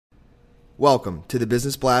Welcome to the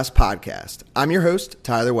Business Blast podcast. I'm your host,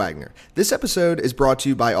 Tyler Wagner. This episode is brought to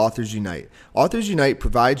you by Authors Unite. Authors Unite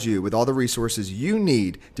provides you with all the resources you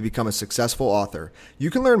need to become a successful author. You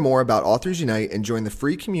can learn more about Authors Unite and join the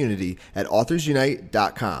free community at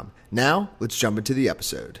authorsunite.com. Now, let's jump into the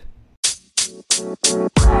episode.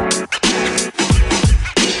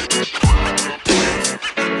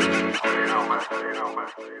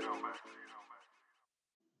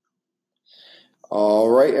 All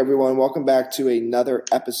right, everyone. Welcome back to another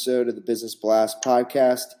episode of the Business Blast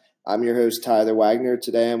podcast. I'm your host, Tyler Wagner.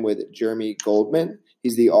 Today I'm with Jeremy Goldman.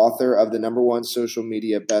 He's the author of the #1 social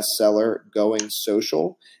media bestseller, Going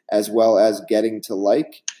Social, as well as Getting to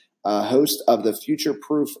Like, host of the Future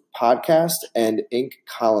Proof podcast and Inc.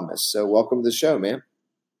 columnist. So welcome to the show, man.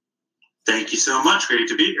 Thank you so much. Great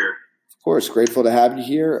to be here. Of course, grateful to have you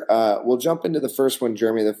here. We'll jump into the first one,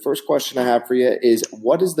 Jeremy. The first question I have for you is,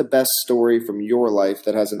 what is the best story from your life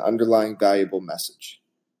that has an underlying valuable message?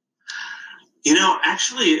 You know,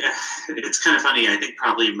 actually, it's kind of funny. I think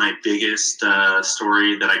probably my biggest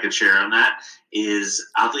story that I could share on that is,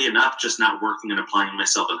 oddly enough, just not working and applying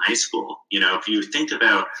myself in high school. You know, if you think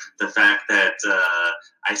about the fact that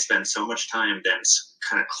I spent so much time then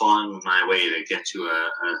kind of clawing my way to get to a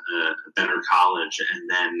better college, and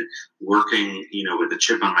then working, you know, with a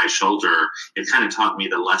chip on my shoulder, it kind of taught me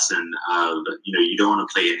the lesson of, you know, you don't want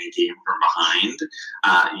to play any game from behind.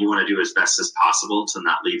 You want to do as best as possible to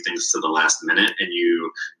not leave things to the last minute, and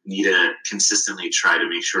you need to consistently try to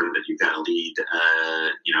make sure that you've got a lead,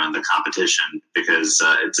 you know, in the competition, because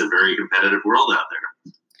it's a very competitive world out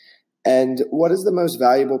there. And what is the most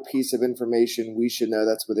valuable piece of information we should know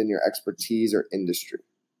that's within your expertise or industry?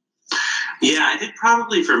 Yeah, I think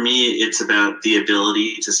probably for me, it's about the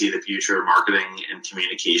ability to see the future of marketing and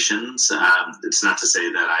communications. It's not to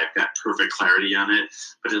say that I've got perfect clarity on it,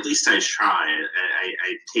 but at least I try.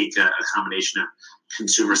 I take a combination of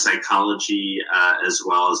consumer psychology as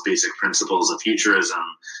well as basic principles of futurism.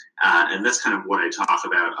 And that's kind of what I talk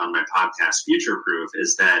about on my podcast, Future Proof,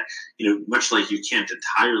 is that, you know, much like you can't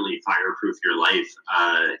entirely fireproof your life,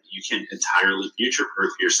 you can't entirely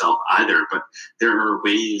future-proof yourself either. But there are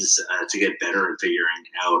ways to get better at figuring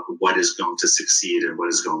out what is going to succeed and what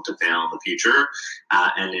is going to fail in the future.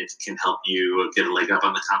 And it can help you get a leg up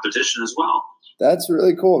on the competition as well. That's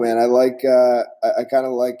really cool, man. I like, I kind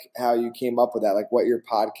of like how you came up with that, like what your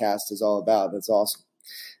podcast is all about. That's awesome.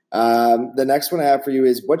 The next one I have for you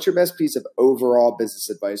is, what's your best piece of overall business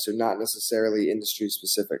advice, or not necessarily industry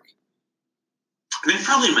specific? I think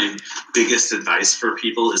probably my biggest advice for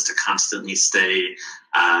people is to constantly stay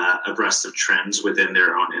abreast of trends within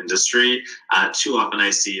their own industry. Too often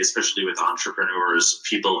I see, especially with entrepreneurs,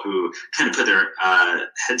 people who kind of put their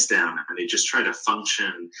heads down and they just try to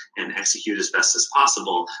function and execute as best as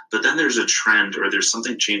possible. But then there's a trend or there's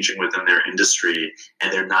something changing within their industry,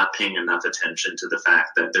 and they're not paying enough attention to the fact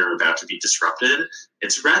that they're about to be disrupted.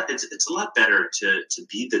 It's a lot better to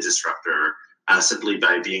be the disruptor, simply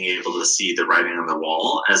by being able to see the writing on the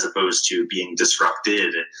wall, as opposed to being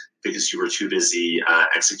disrupted because you were too busy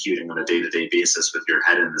executing on a day-to-day basis with your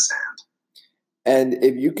head in the sand. And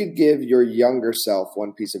if you could give your younger self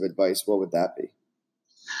one piece of advice, what would that be?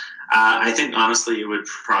 I think, honestly, it would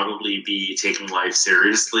probably be taking life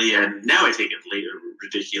seriously. And now I take it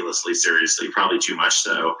ridiculously seriously, probably too much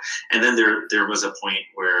so. And then there was a point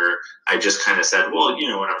where I just kind of said, well, you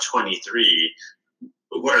know, when I'm 23,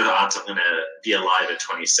 what are the odds I'm going to be alive at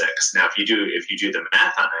 26? Now, if you do the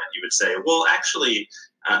math on it, you would say, well, actually,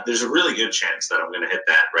 there's a really good chance that I'm going to hit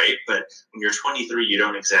that, right? But when you're 23, you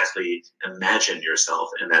don't exactly imagine yourself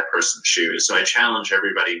in that person's shoes. So I challenge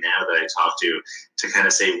everybody now that I talk to kind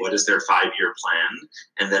of say, what is their 5-year plan?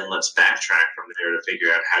 And then let's backtrack from there to figure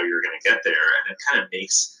out how you're going to get there. And it kind of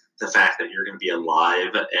makes the fact that you're going to be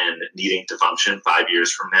alive and needing to function 5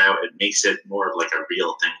 years from now, it makes it more of like a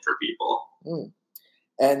real thing for people.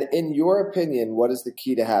 And in your opinion, what is the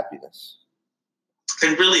key to happiness? I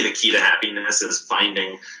think really the key to happiness is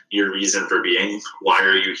finding your reason for being. Why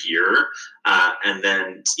are you here? And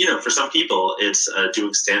then, you know, for some people, it's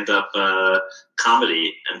doing stand-up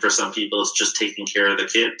comedy. And for some people, it's just taking care of the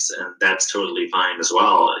kids. And that's totally fine as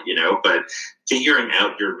well, you know. But figuring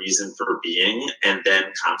out your reason for being, and then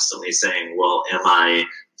constantly saying, well, am I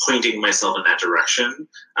pointing myself in that direction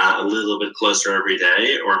a little bit closer every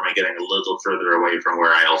day, or am I getting a little further away from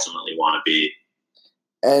where I ultimately want to be?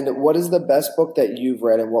 And what is the best book that you've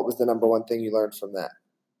read, and what was the #1 thing you learned from that?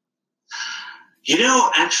 You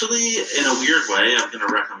know, actually, in a weird way, I'm going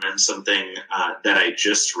to recommend something that I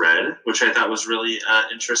just read, which I thought was really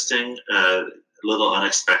interesting. little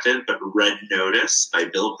unexpected, but Red Notice by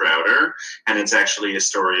Bill Browder. And it's actually a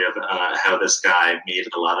story of how this guy made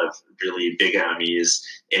a lot of really big enemies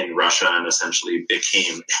in Russia and essentially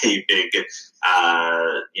became a big,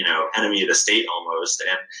 enemy of the state almost.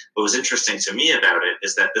 And what was interesting to me about it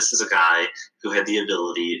is that this is a guy who had the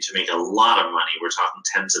ability to make a lot of money. We're talking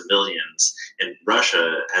tens of millions in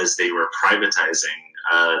Russia as they were privatizing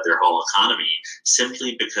their whole economy,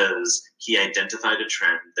 simply because he identified a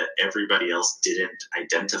trend that everybody else didn't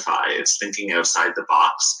identify. It's thinking outside the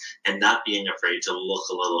box and not being afraid to look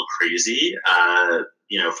a little crazy,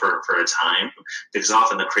 for a time, because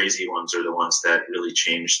often the crazy ones are the ones that really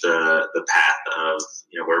change the path of,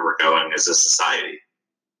 where we're going as a society.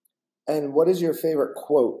 And what is your favorite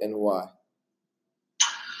quote and why?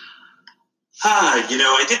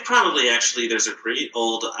 I think probably actually there's a great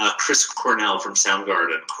old Chris Cornell from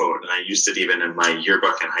Soundgarden quote, and I used it even in my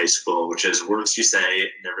yearbook in high school, which is, words you say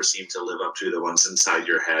never seem to live up to the ones inside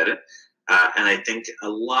your head. And I think a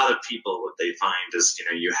lot of people, what they find is,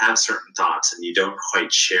 you have certain thoughts and you don't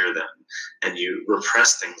quite share them and you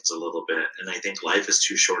repress things a little bit. And I think life is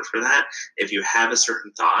too short for that. If you have a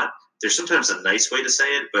certain thought, there's sometimes a nice way to say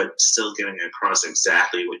it, but still getting across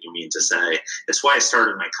exactly what you mean to say. It's why I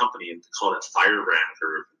started my company and called it Firebrand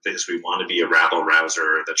Group, because we want to be a rabble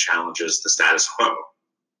rouser that challenges the status quo.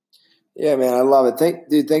 Yeah, man, I love it.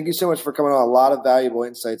 Thank you so much for coming on. A lot of valuable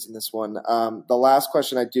insights in this one. The last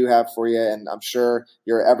question I do have for you, and I'm sure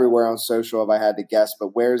you're everywhere on social if I had to guess,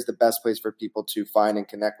 but where's the best place for people to find and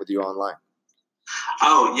connect with you online?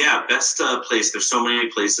 Oh, yeah, best place. There's so many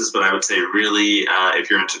places, but I would say really, if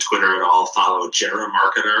you're into Twitter at all, follow Jera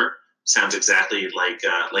Marketer. Sounds exactly like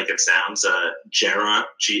it sounds. Jera,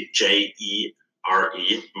 Jere,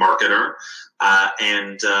 Marketer.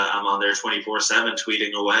 And I'm on there 24/7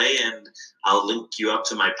 tweeting away, and I'll link you up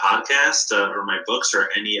to my podcast or my books or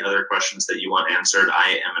any other questions that you want answered.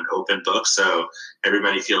 I am an open book, so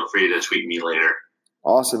everybody feel free to tweet me later.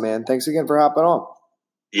 Awesome, man. Thanks again for hopping on.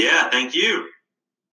 Yeah, thank you.